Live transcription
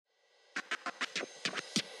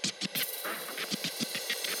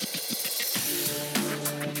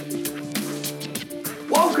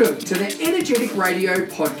Welcome to the Energetic Radio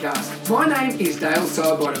Podcast. My name is Dale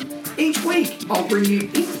Sidebottom. Each week, I'll bring you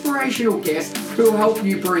inspirational guests who will help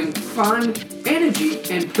you bring fun, energy,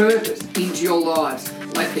 and purpose into your lives.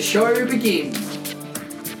 Let the show begin.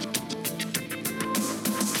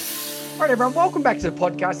 All right, everyone, welcome back to the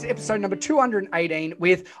podcast, episode number 218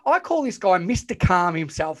 with, I call this guy Mr. Calm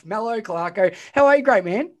himself, Mello Clarko. How are you, great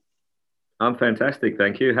man? I'm fantastic,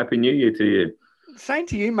 thank you. Happy New Year to you. Same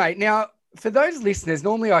to you, mate. Now, for those listeners,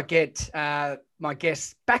 normally I get my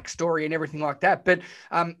guest's backstory and everything like that, but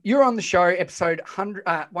you're on the show, episode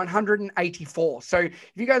 184. So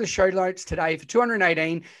if you go to the show notes today for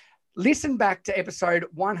 218, listen back to episode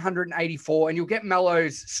 184 and you'll get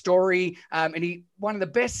Mello's story. And he one of the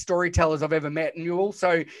best storytellers I've ever met. And you'll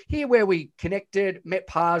also hear where we connected, met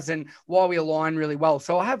paths, and why we align really well.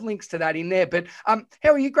 So I'll have links to that in there. But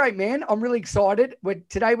how are you, great man? I'm really excited.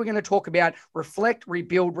 Today we're going to talk about reflect,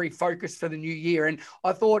 rebuild, refocus for the new year. And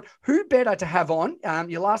I thought, who better to have on?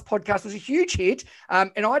 Your last podcast was a huge hit.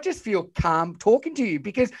 And I just feel calm talking to you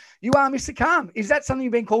because you are Mr. Calm. Is that something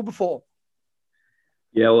you've been called before?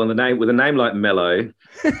 Yeah, well, with a name like Mello,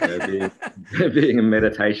 being a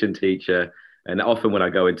meditation teacher, and often when I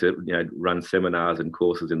go into, run seminars and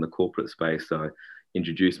courses in the corporate space, I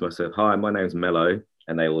introduce myself. Hi, my name's Mello,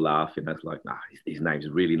 and they all laugh. And it's like, nah, his name's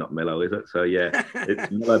really not Mello, is it? So yeah,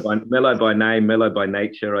 it's Mello by name, Mello by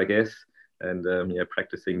nature, I guess. And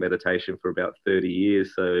practicing meditation for about 30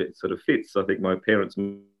 years, so it sort of fits. I think my parents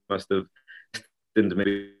must have destined me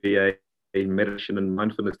to be a meditation and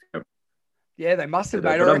mindfulness teacher. Yeah, they must have,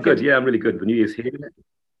 mate. But I'm good. Yeah, I'm really good. The New Year's here.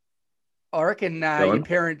 I reckon your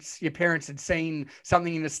parents had seen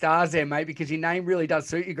something in the stars there, mate, because your name really does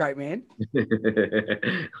suit you, great man.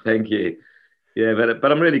 Thank you. Yeah,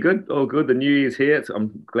 but I'm really good. All good. The New Year's here.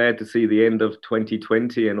 I'm glad to see the end of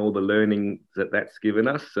 2020 and all the learning that's given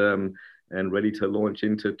us, and ready to launch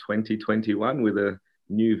into 2021 with a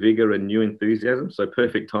new vigor and new enthusiasm. So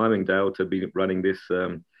perfect timing, Dale, to be running this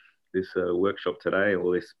workshop today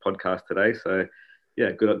or this podcast today. So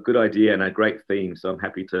yeah, good idea and a great theme. So I'm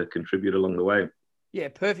happy to contribute along the way. Yeah,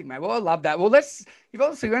 perfect, mate. Well, I love that. Well, you've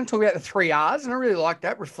obviously going to talk about the 3 R's, and I really like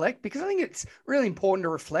that, reflect, because I think it's really important to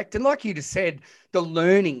reflect. And like you just said, the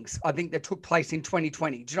learnings, I think, that took place in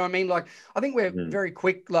 2020. Do you know what I mean? Like, I think we're very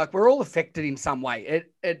quick, like we're all affected in some way.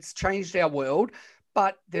 It's changed our world.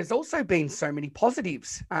 But there's also been so many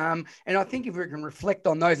positives. And I think if we can reflect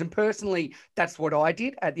on those, and personally, that's what I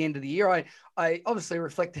did at the end of the year. I obviously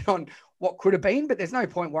reflected on what could have been, but there's no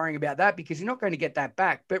point worrying about that because you're not going to get that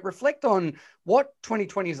back. But reflect on what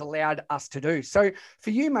 2020 has allowed us to do. So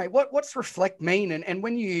for you, mate, what's reflect mean? And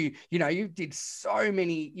when you did so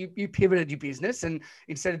many, you pivoted your business, and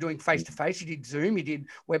instead of doing face-to-face, you did Zoom, you did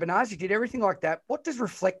webinars, you did everything like that. What does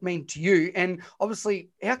reflect mean to you? And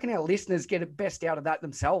obviously, how can our listeners get the best out of that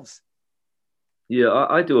themselves? Yeah,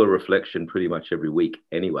 I do a reflection pretty much every week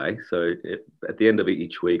anyway. So at the end of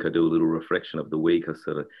each week, I do a little reflection of the week. I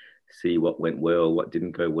sort of see what went well, what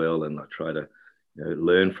didn't go well, and I try to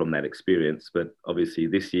learn from that experience. But obviously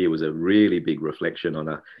this year was a really big reflection on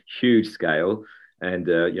a huge scale, and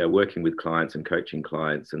working with clients and coaching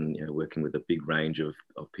clients and working with a big range of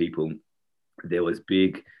people. There was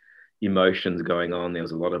big emotions going on. There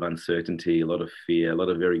was a lot of uncertainty, a lot of fear, a lot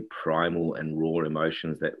of very primal and raw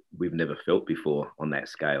emotions that we've never felt before on that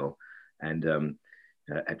scale. And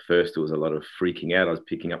at first, there was a lot of freaking out. I was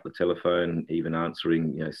picking up the telephone, even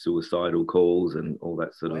answering, suicidal calls and all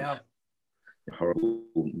that sort of horrible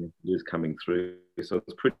news coming through. So it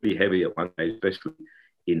was pretty heavy at one stage, especially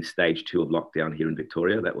in stage 2 of lockdown here in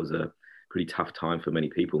Victoria. That was a pretty tough time for many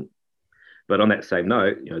people. But on that same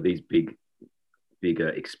note, these bigger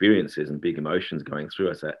experiences and big emotions going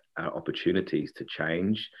through us are opportunities to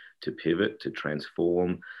change, to pivot, to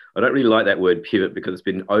transform. I don't really like that word pivot because it's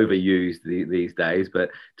been overused these days,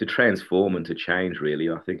 but to transform and to change,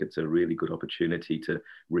 really, I think it's a really good opportunity to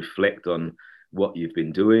reflect on what you've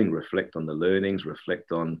been doing, reflect on the learnings,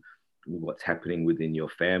 reflect on what's happening within your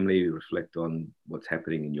family, reflect on what's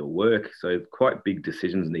happening in your work. So quite big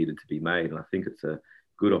decisions needed to be made. And I think it's a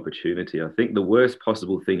good opportunity. I think the worst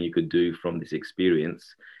possible thing you could do from this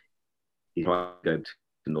experience is try to go to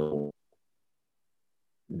normal.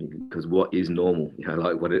 Because what is normal?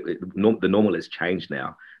 The normal has changed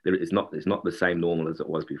now. It's not the same normal as it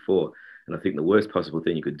was before. And I think the worst possible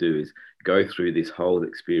thing you could do is go through this whole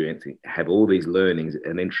experience, have all these learnings,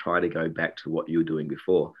 and then try to go back to what you were doing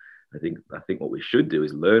before. I think what we should do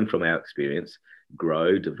is learn from our experience,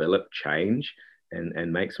 grow, develop, change,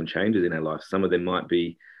 and make some changes in our life. Some of them might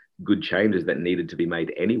be good changes that needed to be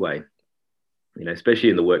made anyway. Especially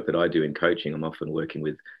in the work that I do in coaching, I'm often working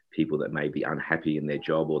with people that may be unhappy in their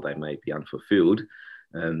job or they may be unfulfilled.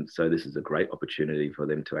 So this is a great opportunity for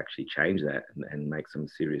them to actually change that and make some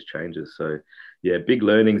serious changes. So yeah, big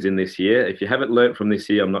learnings in this year. If you haven't learned from this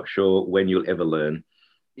year, I'm not sure when you'll ever learn.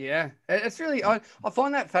 Yeah, it's really, I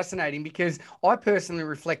find that fascinating because I personally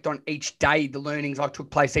reflect on each day, the learnings I took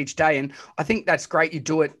place each day. And I think that's great. You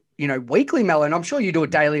do it, weekly, Mel, and I'm sure you do it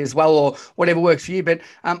daily as well, or whatever works for you. But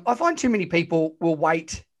I find too many people will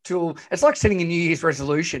wait till it's like setting a New Year's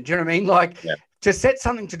resolution. Do you know what I mean? Like Yeah. to set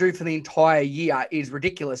something to do for the entire year is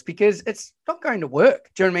ridiculous because it's not going to work.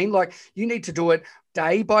 Do you know what I mean? Like you need to do it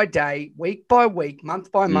day by day, week by week,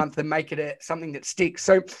 month by month, and make it something that sticks.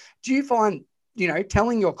 So do you find,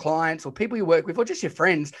 telling your clients or people you work with or just your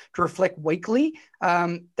friends to reflect weekly,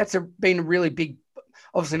 that's been a really big,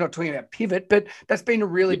 obviously not talking about pivot, but that's been a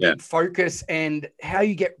really big focus and how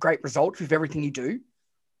you get great results with everything you do?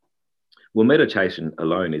 Well, meditation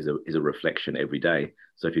alone is a reflection every day.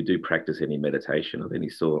 So if you do practice any meditation of any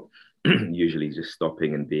sort, usually just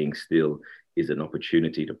stopping and being still is an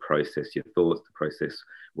opportunity to process your thoughts, to process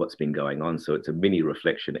what's been going on. So it's a mini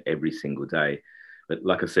reflection every single day. But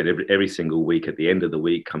like I said, every single week, at the end of the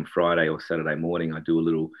week, come Friday or Saturday morning, I do a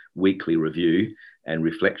little weekly review and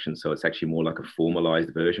reflection. So it's actually more like a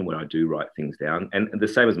formalized version where I do write things down. And the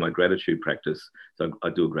same as my gratitude practice. So I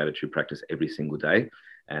do a gratitude practice every single day.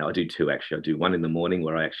 I do two, actually. I do one in the morning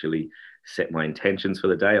where I actually set my intentions for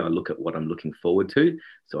the day. I look at what I'm looking forward to.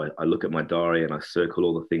 So I look at my diary and I circle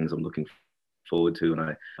all the things I'm looking forward to,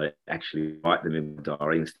 and I actually write them in my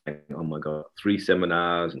diary and say, oh my God, 3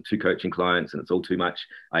 seminars and 2 coaching clients, and it's all too much.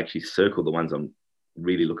 I actually circle the ones I'm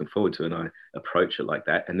really looking forward to, and I approach it like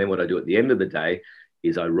that. And then what I do at the end of the day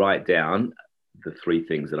is I write down the 3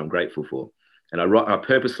 things that I'm grateful for. And I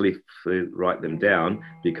purposely write them down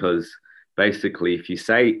because basically if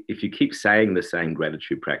you keep saying the same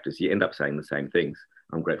gratitude practice, you end up saying the same things.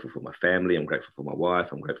 I'm grateful for my family. I'm grateful for my wife.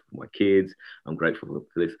 I'm grateful for my kids. I'm grateful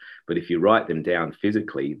for this. But if you write them down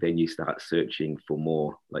physically, then you start searching for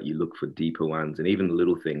more, like you look for deeper ones, and even the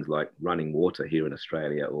little things like running water here in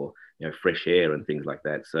Australia, or, fresh air and things like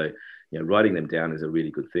that. So, writing them down is a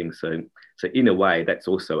really good thing. So in a way, that's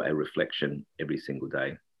also a reflection every single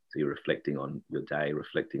day. So you're reflecting on your day,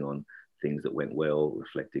 reflecting on things that went well,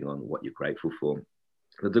 reflecting on what you're grateful for.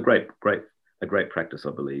 It's a great practice,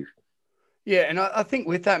 I believe. Yeah, and I think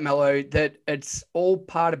with that, Mello, that it's all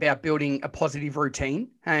part about building a positive routine,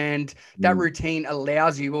 and that routine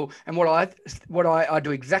allows you. Well, and what I do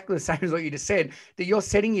exactly the same as what you just said. That you're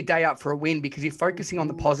setting your day up for a win because you're focusing on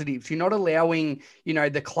the positives. You're not allowing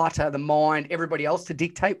the clutter, the mind, everybody else to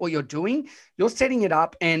dictate what you're doing. You're setting it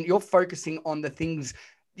up, and you're focusing on the things.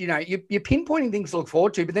 You're pinpointing things to look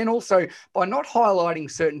forward to, but then also by not highlighting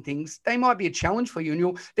certain things, they might be a challenge for you. And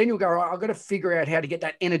you'll go, right, I've got to figure out how to get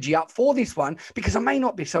that energy up for this one because I may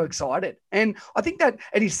not be so excited. And I think that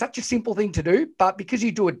it is such a simple thing to do, but because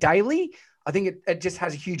you do it daily, I think it just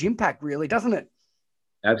has a huge impact, really, doesn't it?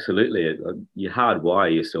 Absolutely. You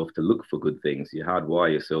hardwire yourself to look for good things. You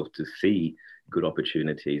hardwire yourself to see good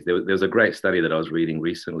opportunities. There's a great study that I was reading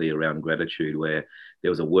recently around gratitude where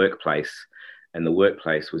there was a workplace, and the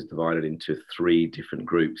workplace was divided into 3 different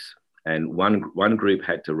groups. And one group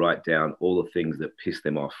had to write down all the things that pissed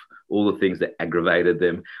them off, all the things that aggravated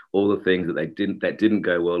them, all the things that didn't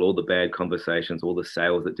go well, all the bad conversations, all the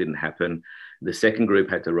sales that didn't happen. The second group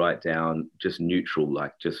had to write down just neutral,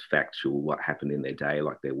 like just factual, what happened in their day,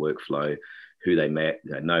 like their workflow, who they met,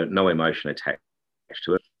 no emotion attached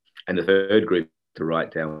to it. And the third group to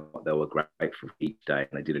write down what they were grateful for each day.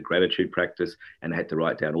 And they did a gratitude practice, and they had to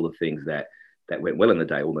write down all the things that went well in the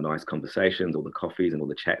day, all the nice conversations, all the coffees and all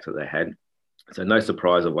the chats that they had. So no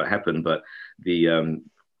surprise of what happened, but the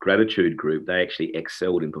gratitude group, they actually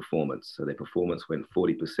excelled in performance. So their performance went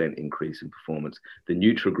 40% increase in performance. The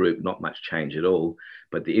neutral group, not much change at all.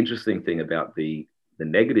 But the interesting thing about the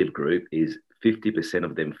negative group is 50%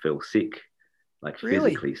 of them fell sick, like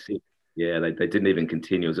physically sick. Yeah, they didn't even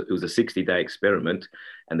continue. It was a 60-day experiment,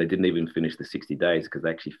 and they didn't even finish the 60 days because they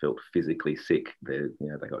actually felt physically sick. They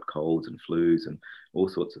got colds and flus and all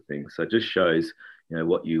sorts of things. So it just shows,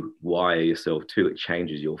 what you wire yourself to. It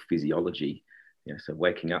changes your physiology. So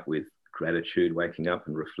waking up with gratitude, waking up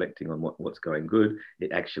and reflecting on what's going good,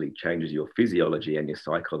 it actually changes your physiology and your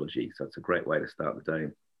psychology. So it's a great way to start the day.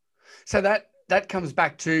 So that comes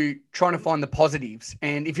back to trying to find the positives.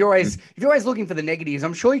 And if you're always looking for the negatives,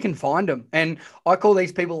 I'm sure you can find them. And I call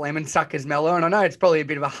these people lemon suckers, Mello. And I know it's probably a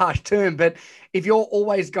bit of a harsh term, but if you're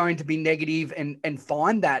always going to be negative and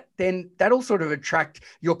find that, then that'll sort of attract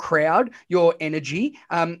your crowd, your energy,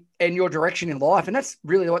 and your direction in life. And that's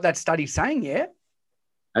really what that study's saying, yeah?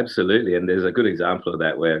 Absolutely. And there's a good example of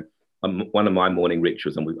that where one of my morning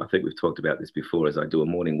rituals, and I think we've talked about this before, is I do a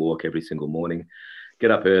morning walk every single morning.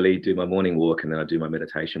 get up early, do my morning walk, and then I do my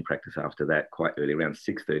meditation practice after that quite early, around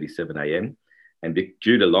 6:37 a.m. And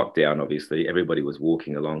due to lockdown, obviously, everybody was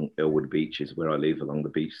walking along Elwood Beach, is where I live, along the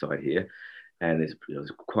beach side here. And it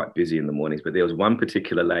was quite busy in the mornings. But there was one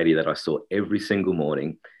particular lady that I saw every single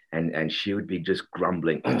morning, and she would be just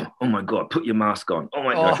grumbling, oh my God, put your mask on. Oh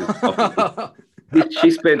my God.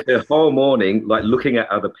 She spent her whole morning like looking at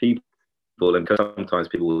other people. And sometimes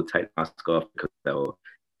people will take masks off because they were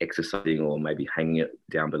exercising or maybe hanging it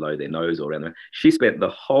down below their nose or around there. She spent the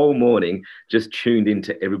whole morning just tuned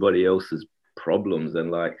into everybody else's problems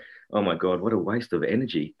and like, oh my God, what a waste of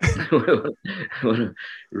energy.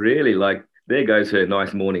 Really, like, there goes her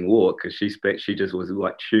nice morning walk, because she just was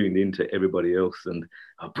like tuned into everybody else. And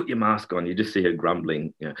put your mask on. You just see her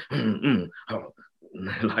grumbling, oh,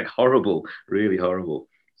 like horrible, really horrible.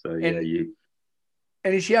 So yeah,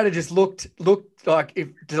 and if she had just looked like if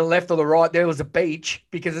to the left or the right, there was a beach,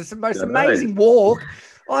 because it's the most amazing walk.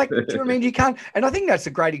 Like, do you know what I mean? You can't, and I think that's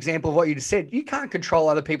a great example of what you just said. You can't control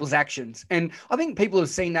other people's actions. And I think people have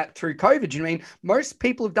seen that through COVID. Do you know what I mean? Most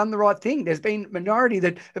people have done the right thing. There's been a minority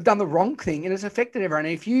that have done the wrong thing, and it's affected everyone.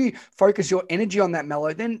 And if you focus your energy on that,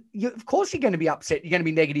 Mello, then of course you're going to be upset. You're going to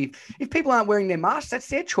be negative. If people aren't wearing their masks, that's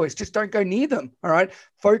their choice. Just don't go near them. All right.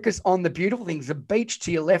 Focus on the beautiful things, the beach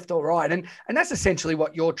to your left or right. And that's essentially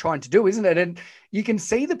what you're trying to do, isn't it? And you can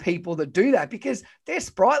see the people that do that because they're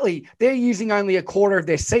sprightly. They're using only a quarter of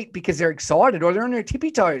their seat because they're excited, or they're on their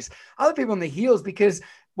tippy toes. Other people on their heels because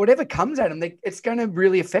whatever comes at them, it's going to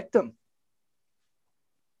really affect them.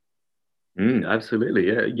 Absolutely.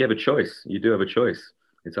 Yeah. You have a choice. You do have a choice.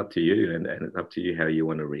 It's up to you, and it's up to you how you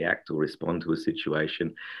want to react or respond to a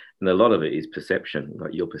situation. And a lot of it is perception,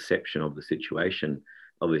 like your perception of the situation.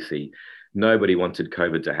 Obviously, nobody wanted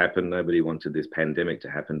COVID to happen. Nobody wanted this pandemic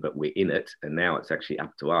to happen, but we're in it. And now it's actually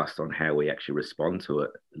up to us on how we actually respond to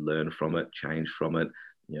it, learn from it, change from it.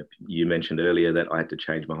 You mentioned earlier that I had to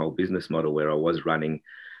change my whole business model, where I was running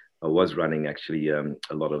actually a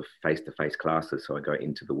lot of face-to-face classes. So I go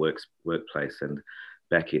into the workplace, and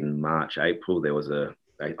back in March, April,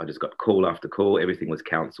 I just got call after call. Everything was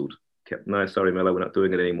cancelled. No, sorry, Mello, we're not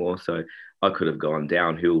doing it anymore. So I could have gone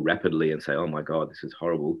downhill rapidly and say, oh my God, this is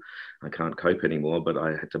horrible. I can't cope anymore. But I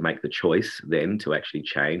had to make the choice then to actually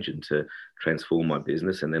change and to transform my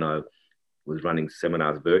business. And then I was running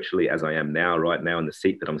seminars virtually, as I am now, right now in the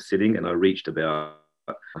seat that I'm sitting. And I reached about,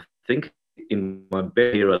 I think in my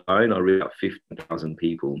bed here alone, I reached about 15,000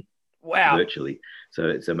 people. Wow. Virtually. So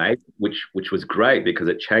it's amazing, which was great, because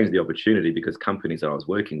it changed the opportunity, because companies that I was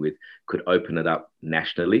working with could open it up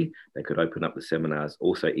nationally. They could open up the seminars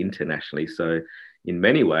also internationally. So in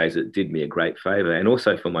many ways, it did me a great favor. And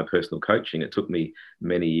also for my personal coaching, it took me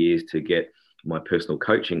many years to get my personal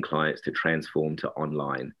coaching clients to transform to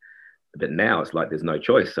online. But now it's like there's no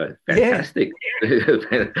choice. So fantastic. Yeah.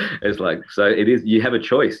 It's like, so it is, you have a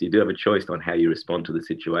choice. You do have a choice on how you respond to the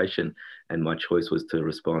situation. And my choice was to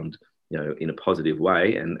respond, in a positive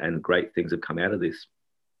way, and great things have come out of this.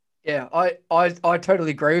 Yeah, I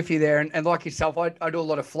totally agree with you there. And like yourself, I do a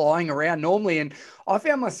lot of flying around normally. And I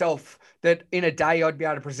found myself that in a day I'd be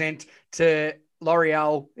able to present to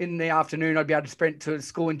L'Oreal. In the afternoon, I'd be able to sprint to a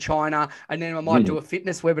school in China, and then I might do a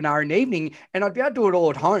fitness webinar in the evening, and I'd be able to do it all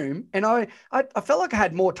at home. And I felt like I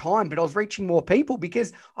had more time, but I was reaching more people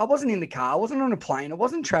because I wasn't in the car, I wasn't on a plane, I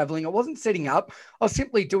wasn't traveling, I wasn't setting up. I was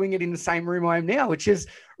simply doing it in the same room I am now, which is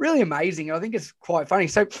really amazing. And I think it's quite funny.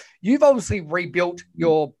 So you've obviously rebuilt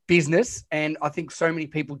your business, and I think so many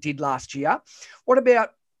people did last year. What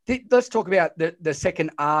about, let's talk about the second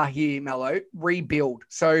R here, Mello, rebuild.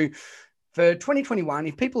 So for 2021,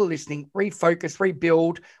 if people are listening, refocus,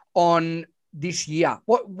 rebuild on this year.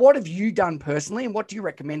 What have you done personally, and what do you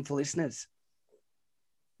recommend for listeners?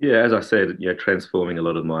 Yeah, as I said, transforming a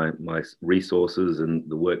lot of my resources and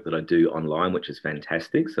the work that I do online, which is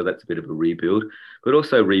fantastic. So that's a bit of a rebuild, but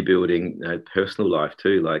also rebuilding personal life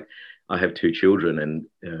too. Like, I have 2 children, and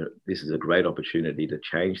this is a great opportunity to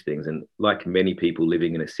change things. And like many people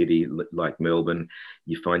living in a city like Melbourne,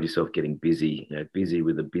 you find yourself getting busy, busy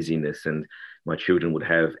with the busyness. And my children would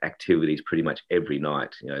have activities pretty much every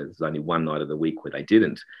night. There's only one night of the week where they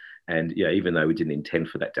didn't. And even though we didn't intend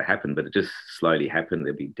for that to happen, but it just slowly happened.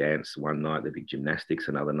 There'd be dance one night, there'd be gymnastics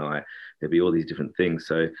another night, there'd be all these different things.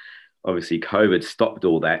 So obviously COVID stopped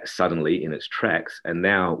all that suddenly in its tracks. And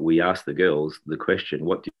now we ask the girls the question,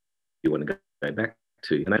 what do you want to go back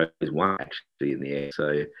to? And that is one actually in the air.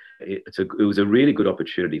 So it was a really good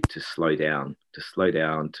opportunity to slow down,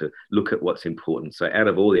 to look at what's important. So out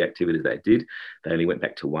of all the activities they did, they only went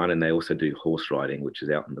back to one, and they also do horse riding, which is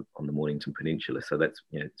out on the Mornington Peninsula. So that's,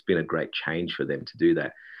 it's been a great change for them to do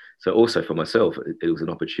that. So also for myself, it was an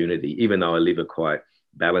opportunity, even though I live a quite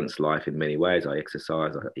balance life in many ways. I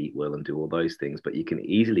exercise, I eat well and do all those things, but you can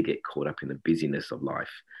easily get caught up in the busyness of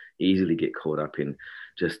life, easily get caught up in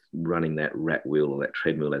just running that rat wheel or that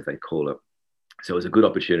treadmill, as they call it. So it was a good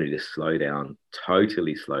opportunity to slow down,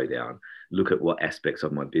 totally slow down, look at what aspects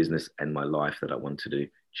of my business and my life that I wanted to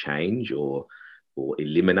change or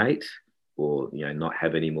eliminate or not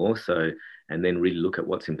have anymore. So and then really look at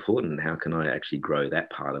what's important and how can I actually grow that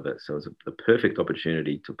part of it. So it's a perfect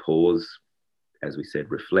opportunity to pause, as we said,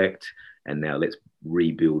 reflect, and now let's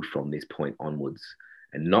rebuild from this point onwards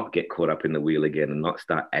and not get caught up in the wheel again and not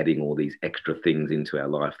start adding all these extra things into our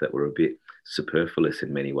life that were a bit superfluous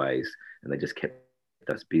in many ways and they just kept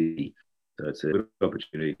us busy. So it's a good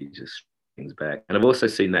opportunity to just things back. And I've also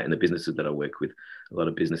seen that in the businesses that I work with. A lot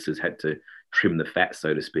of businesses had to trim the fat,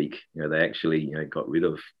 so to speak. They actually, got rid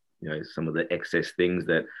of, some of the excess things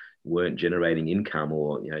that weren't generating income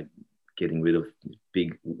or, getting rid of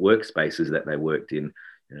big workspaces that they worked in.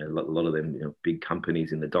 A lot of them, big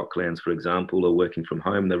companies in the Docklands, for example, are working from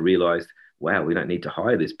home. They realized, wow, we don't need to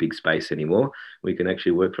hire this big space anymore. We can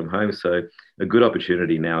actually work from home. So a good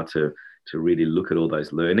opportunity now to really look at all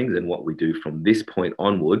those learnings and what we do from this point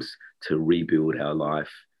onwards to rebuild our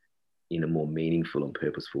life in a more meaningful and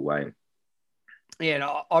purposeful way. Yeah,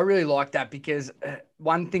 no, I really like that because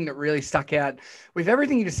one thing that really stuck out with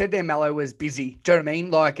everything you just said there, Mallow, was busy. Do you know what I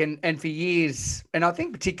mean? Like, and for years, and I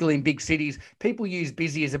think particularly in big cities, people use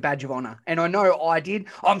busy as a badge of honor. And I know I did.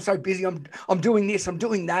 I'm so busy. I'm doing this. I'm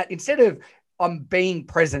doing that. Instead of I'm being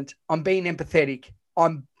present, I'm being empathetic.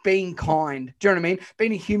 I'm being kind. Do you know what I mean?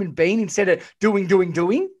 Being a human being instead of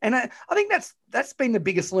doing. And I think that's been the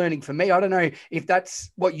biggest learning for me. I don't know if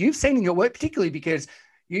that's what you've seen in your work, particularly because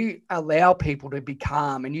you allow people to be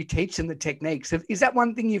calm and you teach them the techniques. Is that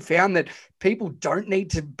one thing you found, that people don't need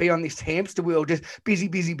to be on this hamster wheel, just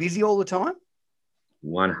busy all the time?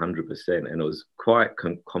 100%. And it was quite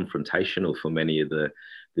confrontational for many of the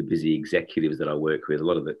busy executives that I work with.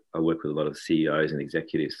 I work with a lot of CEOs and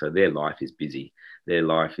executives. So their life is busy. Their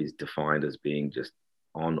life is defined as being just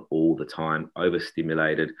on all the time,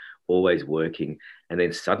 overstimulated, always working. And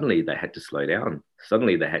then suddenly they had to slow down.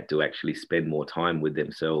 Suddenly they had to actually spend more time with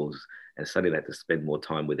themselves, and suddenly they had to spend more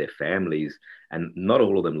time with their families. And not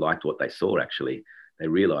all of them liked what they saw, actually. They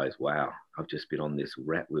realized, wow, I've just been on this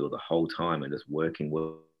rat wheel the whole time and just working.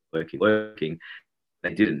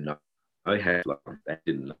 They didn't know how to love. They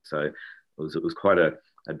didn't know. So it was quite a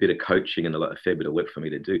bit of coaching and a fair bit of work for me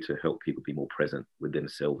to do to help people be more present with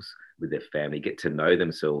themselves, with their family, get to know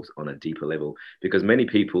themselves on a deeper level. Because many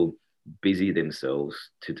people busy themselves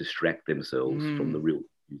to distract themselves from the real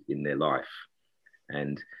in their life.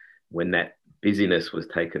 And when that busyness was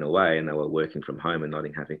taken away and they were working from home and not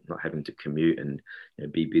having to commute and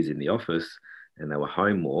be busy in the office, and they were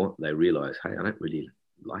home more, they realized, hey, I don't really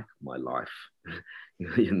like my life,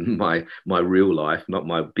 my real life, not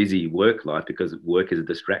my busy work life, because work is a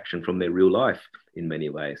distraction from their real life in many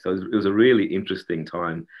ways. So it was a really interesting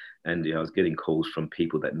time. And I was getting calls from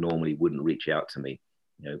people that normally wouldn't reach out to me.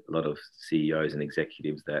 A lot of CEOs and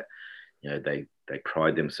executives that they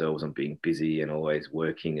pride themselves on being busy and always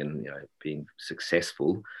working and being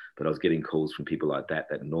successful. But I was getting calls from people like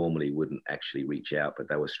that normally wouldn't actually reach out, but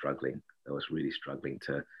they were struggling. They was really struggling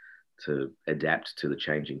to adapt to the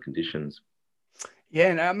changing conditions.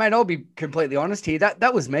 Yeah, no, mate, I'll be completely honest here.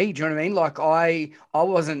 That was me. Do you know what I mean? Like I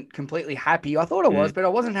wasn't completely happy. I thought I was, but I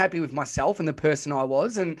wasn't happy with myself and the person I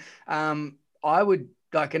was. And I would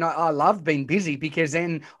and I loved being busy because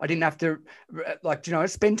then I didn't have to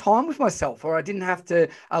spend time with myself, or I didn't have to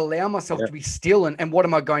allow myself to be still. And what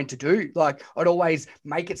am I going to do? Like I'd always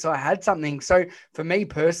make it so I had something. So for me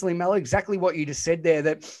personally, Mel, exactly what you just said there,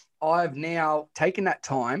 that I've now taken that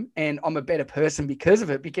time and I'm a better person because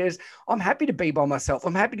of it, because I'm happy to be by myself.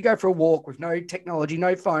 I'm happy to go for a walk with no technology,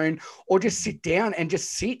 no phone, or just sit down and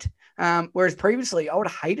just sit. Whereas previously I would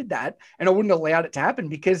have hated that and I wouldn't have allowed it to happen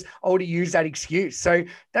because I would have used that excuse. So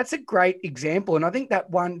that's a great example. And I think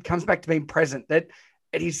that one comes back to being present, that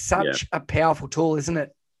it is such a powerful tool, isn't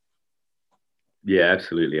it? Yeah,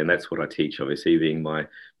 absolutely. And that's what I teach, obviously, being my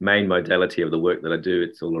main modality of the work that I do.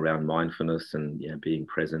 It's all around mindfulness and being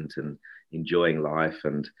present and enjoying life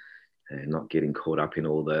and not getting caught up in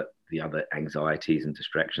all the other anxieties and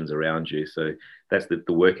distractions around you. So that's the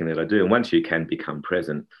working that I do. And once you can become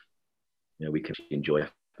present, we can enjoy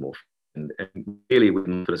more. And really with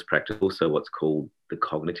mindfulness practice, also what's called the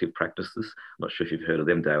cognitive practices. I'm not sure if you've heard of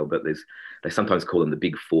them, Dale, but they sometimes call them the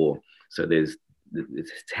big four. So it's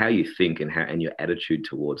how you think and your attitude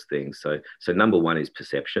towards things. So number one is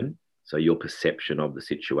perception. So your perception of the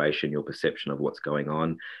situation, your perception of what's going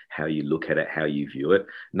on, how you look at it, how you view it.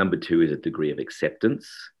 Number two is a degree of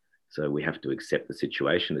acceptance. So we have to accept the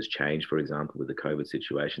situation has changed. For example, with the COVID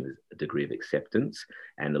situation, there's a degree of acceptance,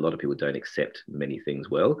 and a lot of people don't accept many things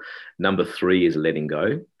well. Number 3 is letting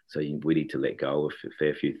go. So we need to let go of a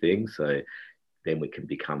fair few things. So then we can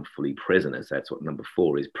become fully present, as that's what number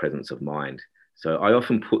 4 is, presence of mind. So I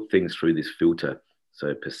often put things through this filter.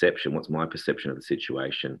 So perception, what's my perception of the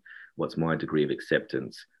situation? What's my degree of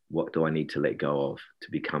acceptance? What do I need to let go of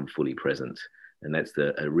to become fully present? And that's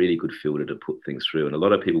a really good filter to put things through. And a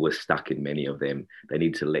lot of people were stuck in many of them. They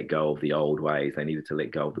needed to let go of the old ways. They needed to let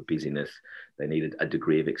go of the busyness. They needed a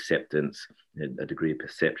degree of acceptance, a degree of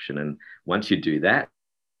perception. And once you do that,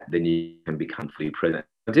 then you can become fully present.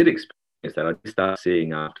 I did experience that. I did start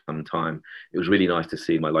seeing after some time. It was really nice to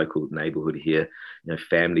see my local neighborhood here,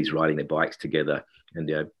 families riding their bikes together,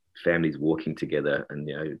 and families walking together,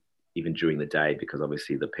 and even during the day, because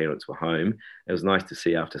obviously the parents were home. It was nice to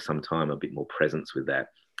see after some time a bit more presence with that.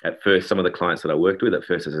 At first, some of the clients that I worked with, at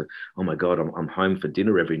first I said, "Oh my God, I'm home for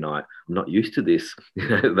dinner every night. I'm not used to this."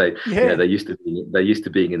 They used to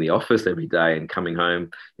being in the office every day and coming home,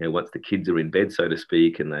 once the kids are in bed, so to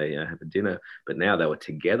speak, and they have a dinner. But now they were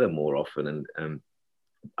together more often, and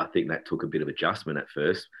I think that took a bit of adjustment at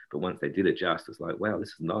first. But once they did adjust, it's like, wow,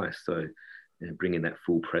 this is nice. So bringing that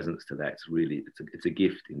full presence to that, it's a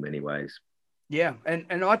gift in many ways. Yeah,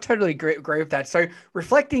 and I totally agree with that. So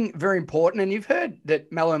reflecting, very important. And you've heard that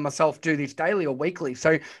Mello and myself do this daily or weekly.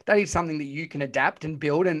 So that is something that you can adapt and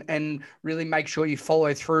build and really make sure you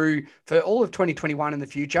follow through for all of 2021 in the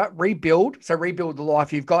future. Rebuild the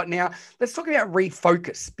life you've got. Now, let's talk about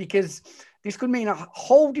refocus, because this could mean a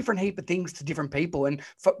whole different heap of things to different people, and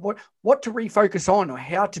for what to refocus on or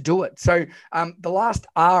how to do it. So the last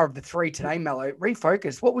R of the 3 today, Mello,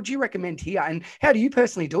 refocus. What would you recommend here, and how do you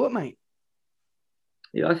personally do it, mate?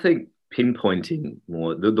 Yeah, I think pinpointing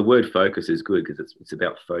more, the word focus is good because it's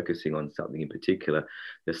about focusing on something in particular.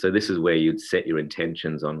 So this is where you'd set your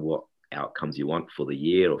intentions on what outcomes you want for the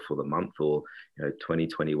year or for the month or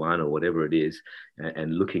 2021 or whatever it is,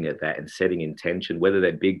 and looking at that and setting intention, whether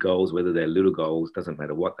they're big goals, whether they're little goals, doesn't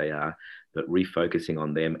matter what they are, but refocusing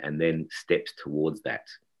on them and then steps towards that.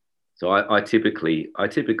 So I typically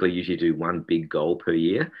usually do one big goal per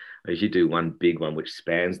year. I usually do one big one which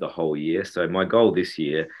spans the whole year. So my goal this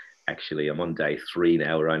year, actually, I'm on day 3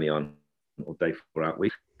 now. We're only on day 4, aren't we?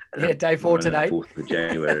 Yeah, day 4 today. 4th of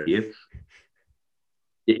January.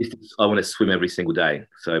 I want to swim every single day.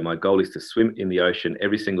 So my goal is to swim in the ocean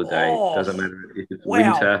every single day. Doesn't matter if it's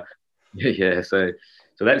winter. Yeah. So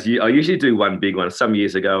that's, I usually do one big one. Some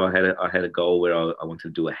years ago, I had a goal where I wanted to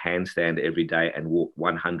do a handstand every day and walk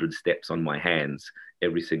 100 steps on my hands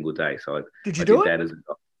every single day. So I did that as a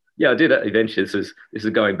goal. Yeah, I did it eventually. This is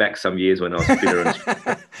going back some years when I was fitter and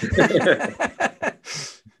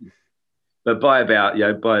But by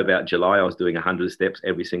about July, I was doing 100 steps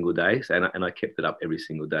every single day, and I kept it up every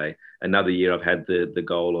single day. Another year, I've had the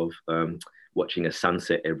goal of watching a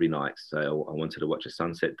sunset every night. So I wanted to watch a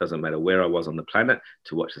sunset. Doesn't matter where I was on the planet,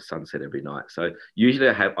 to watch the sunset every night. So usually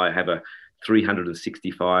I have a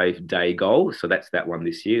 365-day goal. So that's that one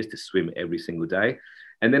this year, is to swim every single day.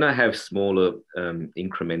 And then I have smaller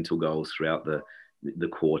incremental goals throughout the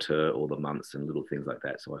quarter or the months and little things like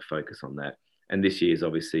that. So I focus on that. And this year is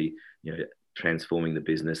obviously, transforming the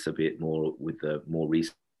business a bit more with the more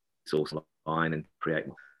resource line and create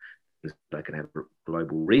more so I can have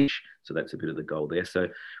global reach. So that's a bit of the goal there. So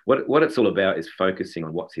what it's all about is focusing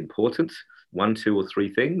on what's important, 1, 2, or 3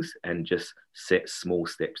 things, and just set small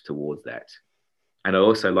steps towards that. And I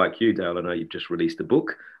also, like you, Dale, I know you've just released a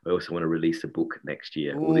book. I also want to release a book next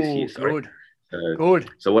year, or this year, sorry. Good.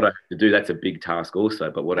 So what I have to do, that's a big task also,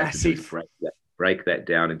 but what I have to do is break that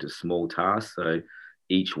down into small tasks. So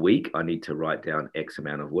each week I need to write down X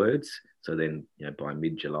amount of words. So then, by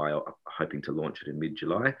mid-July, I'm hoping to launch it in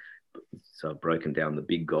mid-July. So I've broken down the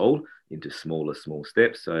big goal into small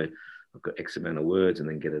steps. So I've got X amount of words and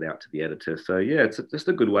then get it out to the editor. So yeah, it's just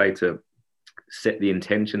a good way to set the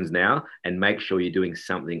intentions now and make sure you're doing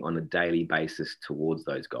something on a daily basis towards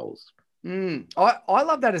those goals. I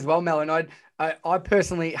love that as well, Mel. And I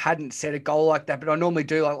personally hadn't set a goal like that, but I normally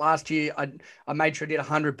do. Like last year, I made sure I did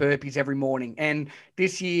 100 burpees every morning. And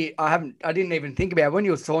this year, I didn't even think about it. When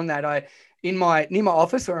you were saying that, near my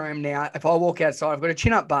office where I am now, if I walk outside, I've got a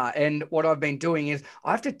chin-up bar. And what I've been doing is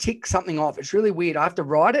I have to tick something off. It's really weird. I have to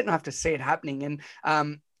write it and I have to see it happening.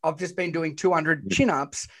 And I've just been doing 200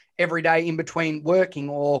 chin-ups every day in between working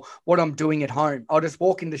or what I'm doing at home. I'll just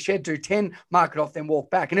walk in the shed, do 10, mark it off, then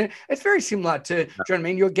walk back. And it's very similar to, do you know what I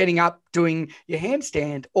mean? You're getting up, doing your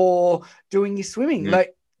handstand or doing your swimming.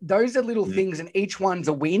 Like those are little things, and each one's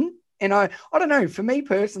a win. And I don't know, for me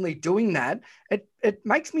personally, doing that, it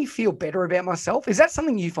makes me feel better about myself. Is that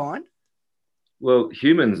something you find? Well,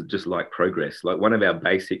 humans just like progress. Like one of our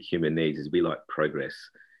basic human needs is we like progress.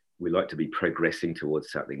 We like to be progressing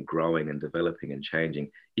towards something, growing and developing and changing.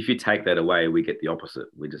 If you take that away, we get the opposite.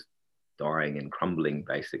 We're just dying and crumbling,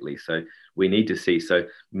 basically. So we need to see. So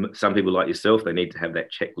some people like yourself, they need to have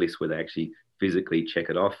that checklist where they actually physically check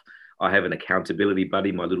it off. I have an accountability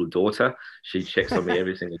buddy, my little daughter. She checks on me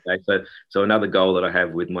every single day. So another goal that I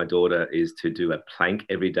have with my daughter is to do a plank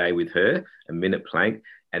every day with her, a minute plank,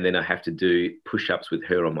 and then I have to do push-ups with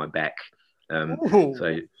her on my back.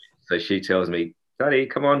 So she tells me, Daddy,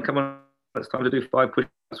 come on, it's time to do 5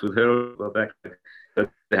 push-ups with her on my back. So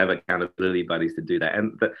to have accountability buddies to do that.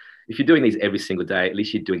 And if you're doing these every single day, at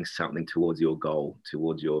least you're doing something towards your goal,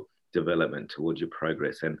 towards your development, towards your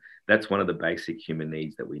progress. And that's one of the basic human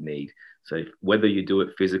needs that we need. So whether you do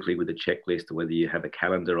it physically with a checklist or whether you have a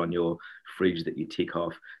calendar on your fridge that you tick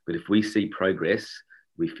off, but if we see progress,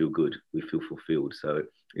 we feel good, we feel fulfilled. So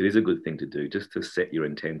it is a good thing to do, just to set your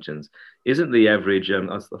intentions. Isn't the average,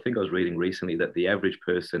 I think I was reading recently that the average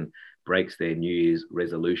person breaks their New Year's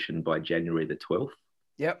resolution by January the 12th?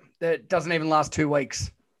 Yep, that doesn't even last 2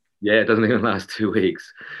 weeks. Yeah, it doesn't even last 2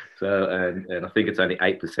 weeks. So, and I think it's only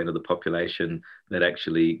 8% of the population that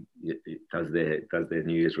actually does their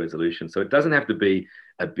New Year's resolution. So it doesn't have to be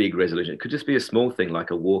a big resolution. It could just be a small thing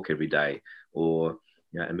like a walk every day, or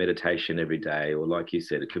a meditation every day, or like you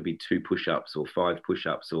said, it could be 2 push-ups or 5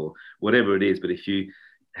 push-ups or whatever it is. But if you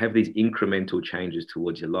have these incremental changes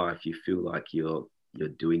towards your life, you feel like you're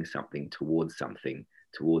doing something, towards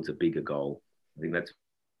a bigger goal. I think that's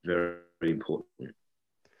very, very important.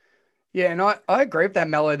 Yeah, and I agree with that,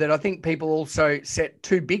 Mello, that I think people also set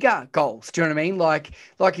 2 bigger goals. Do you know what I mean? Like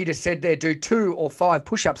you just said there, do 2 or 5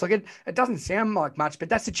 push-ups. Like it doesn't sound like much, but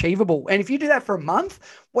that's achievable. And if you do that for a month,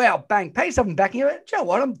 wow, bang, pay yourself back. You know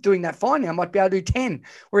what? I'm doing that fine now. I might be able to do 10.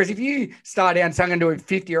 Whereas if you start out and say I'm going to do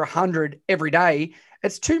 50 or 100 every day,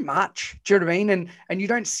 it's too much. Do you know what I mean? And you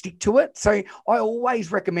don't stick to it. So I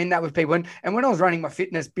always recommend that with people. And when I was running my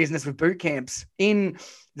fitness business with boot camps in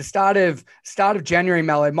the start of January,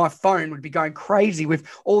 Mello, my phone would be going crazy with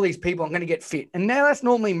all these people. I'm going to get fit. And now that's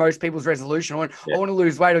normally most people's resolution. I want to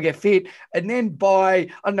lose weight or get fit. And then by,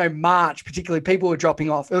 I don't know, March, particularly, people were dropping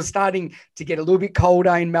off. It was starting to get a little bit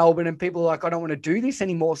colder in Melbourne and people were like, I don't want to do this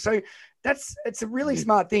anymore. So it's a really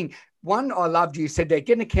smart thing. One, I loved you said there,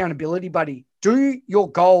 get an accountability buddy. Do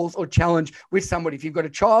your goals or challenge with somebody. If you've got a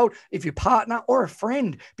child, if your partner or a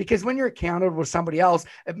friend, because when you're accountable to somebody else,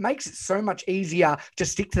 it makes it so much easier to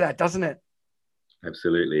stick to that, doesn't it?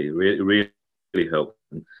 Absolutely. Really, really help.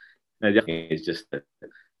 And the other thing is just to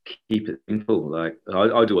keep it simple. Like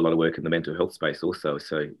I do a lot of work in the mental health space also.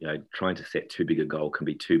 So, trying to set too big a goal can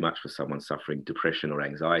be too much for someone suffering depression or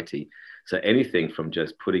anxiety. So anything from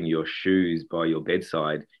just putting your shoes by your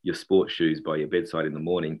bedside, your sports shoes by your bedside in the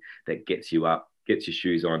morning, that gets you up, gets your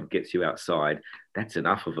shoes on, gets you outside, that's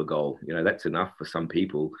enough of a goal. That's enough for some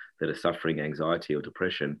people that are suffering anxiety or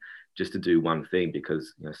depression, just to do one thing,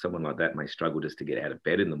 because someone like that may struggle just to get out of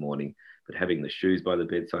bed in the morning. But having the shoes by the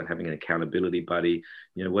bedside, having an accountability buddy,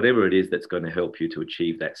 whatever it is that's going to help you to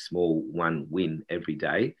achieve that small one win every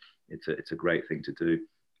day, it's a great thing to do.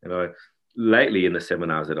 And lately in the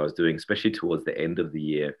seminars that I was doing, especially towards the end of the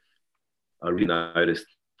year, I really noticed,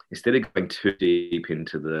 instead of going too deep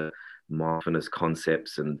into the mindfulness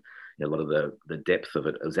concepts and a lot of the depth of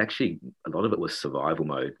it, it was actually, a lot of it was survival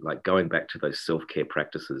mode, like going back to those self-care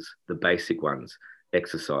practices, the basic ones: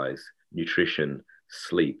 exercise, nutrition,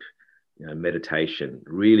 sleep, meditation,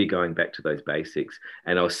 really going back to those basics.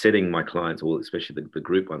 And I was setting my clients, or especially the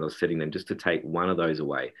group one, I was setting them just to take one of those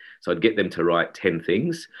away. So I'd get them to write 10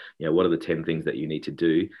 things. What are the 10 things that you need to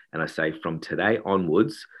do? And I say, from today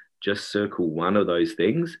onwards, just circle one of those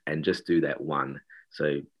things and just do that one.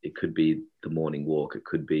 So it could be the morning walk. It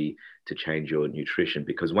could be to change your nutrition,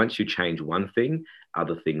 because once you change one thing,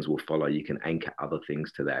 other things will follow. You can anchor other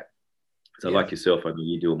things to that. So like yourself, I mean,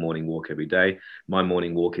 you do a morning walk every day. My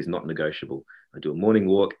morning walk is not negotiable. I do a morning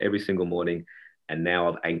walk every single morning. And now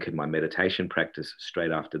I've anchored my meditation practice straight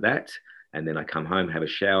after that. And then I come home, have a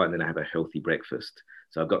shower, and then I have a healthy breakfast.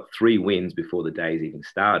 So I've got 3 wins before the day's even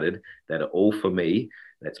started that are all for me.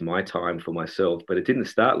 That's my time for myself. But it didn't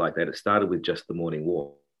start like that. It started with just the morning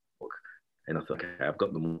walk. And I thought, okay, I've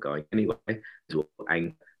got them going anyway. So we'll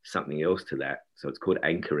anchor something else to that. So it's called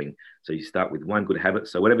anchoring. So you start with one good habit.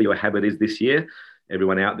 So whatever your habit is this year,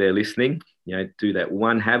 everyone out there listening, do that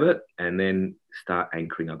one habit and then start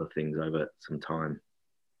anchoring other things over some time.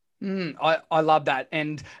 I love that.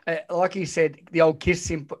 And like you said, the old keep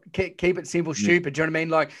it simple, stupid. Do you know what I mean?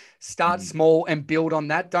 Like start Mm. small and build on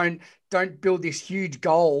that. Don't build this huge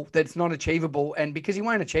goal that's not achievable, and because you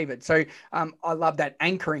won't achieve it. So I love that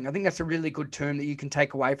anchoring. I think that's a really good term that you can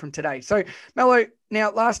take away from today. So Mello,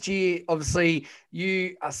 now last year, obviously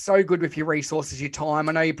you are so good with your resources, your time.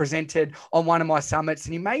 I know you presented on one of my summits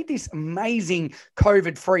and you made this amazing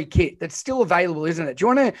COVID-free kit that's still available, isn't it? Do you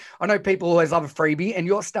want to, I know people always love a freebie and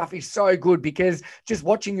your stuff is so good because just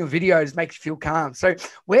watching your videos makes you feel calm. So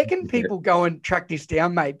where can people go and track this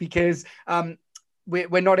down, mate? Because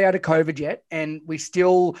we're not out of COVID yet, and we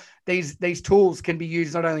still these tools can be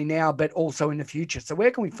used not only now but also in the future. So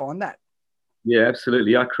where can we find that? Yeah,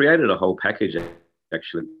 absolutely. I created a whole package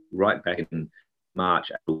actually right back in March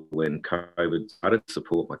when COVID started to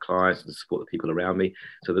support my clients and to support the people around me.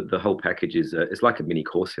 So that the whole package is it's like a mini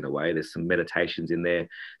course in a way. There's some meditations in there,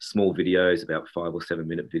 small videos, about 5 or 7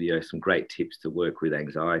 minute videos, some great tips to work with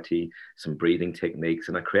anxiety, some breathing techniques.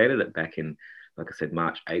 And I created it back in, like I said,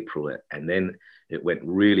 March, April. And then it went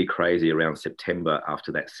really crazy around September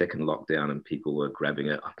after that second lockdown, and people were grabbing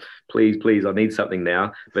it. Please, please, I need something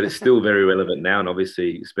now. But it's still very relevant now. And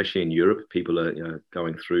obviously, especially in Europe, people are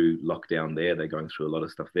going through lockdown there. They're going through a lot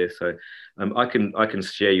of stuff there. So I can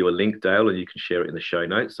share you a link, Dale, and you can share it in the show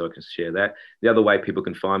notes. So I can share that. The other way people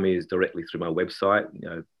can find me is directly through my website,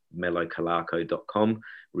 mellocalarco.com.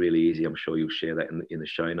 Really easy. I'm sure you'll share that in the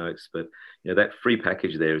show notes. But that free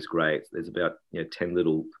package there is great. There's about 10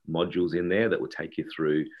 little modules in there that will take you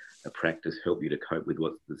through a practice, help you to cope with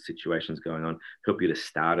what the situation's going on, help you to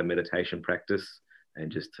start a meditation practice, and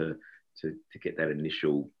just to get that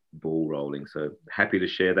initial ball rolling. So happy to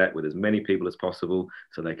share that with as many people as possible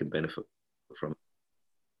so they can benefit from it.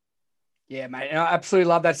 Yeah, mate. And I absolutely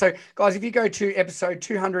love that. So, guys, if you go to episode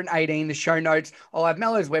 218, the show notes, I'll have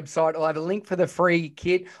Mello's website. I'll have a link for the free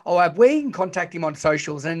kit. I'll have where you can contact him on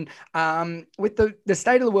socials. And with the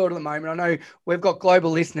state of the world at the moment, I know we've got global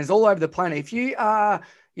listeners all over the planet. If you are,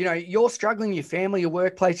 you're struggling, your family, your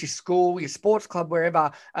workplace, your school, your sports club,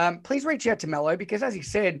 wherever, please reach out to Mello because, as he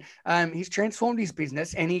said, he's transformed his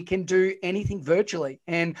business and he can do anything virtually.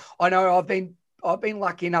 And I know I've been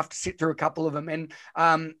lucky enough to sit through a couple of them, and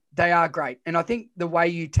they are great. And I think the way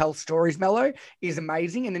you tell stories, Mello, is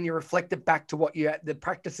amazing. And then you reflect it back to the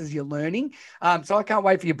practices you're learning. So I can't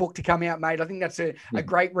wait for your book to come out, mate. I think that's a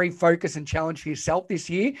great refocus and challenge for yourself this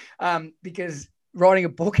year, because writing a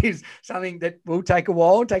book is something that will take a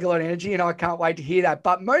while, take a lot of energy, and I can't wait to hear that.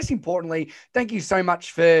 But most importantly, thank you so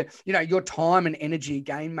much for your time and energy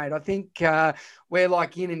again, mate. I think we're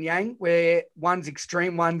like yin and yang, where one's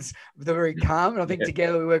extreme, one's very calm, and I think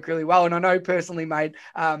together we work really well. And I know personally, mate,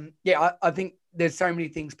 I think there's so many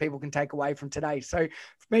things people can take away from today. So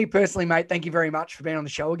for me personally, mate, thank you very much for being on the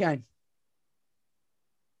show again.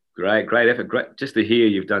 Great effort. Great. Just to hear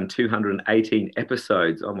you've done 218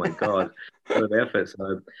 episodes. Oh my God, what an effort.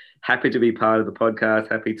 So happy to be part of the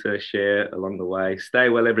podcast. Happy to share along the way. Stay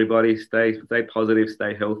well, everybody. Stay positive,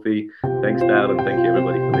 stay healthy. Thanks, Dale, and thank you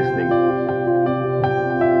everybody for listening.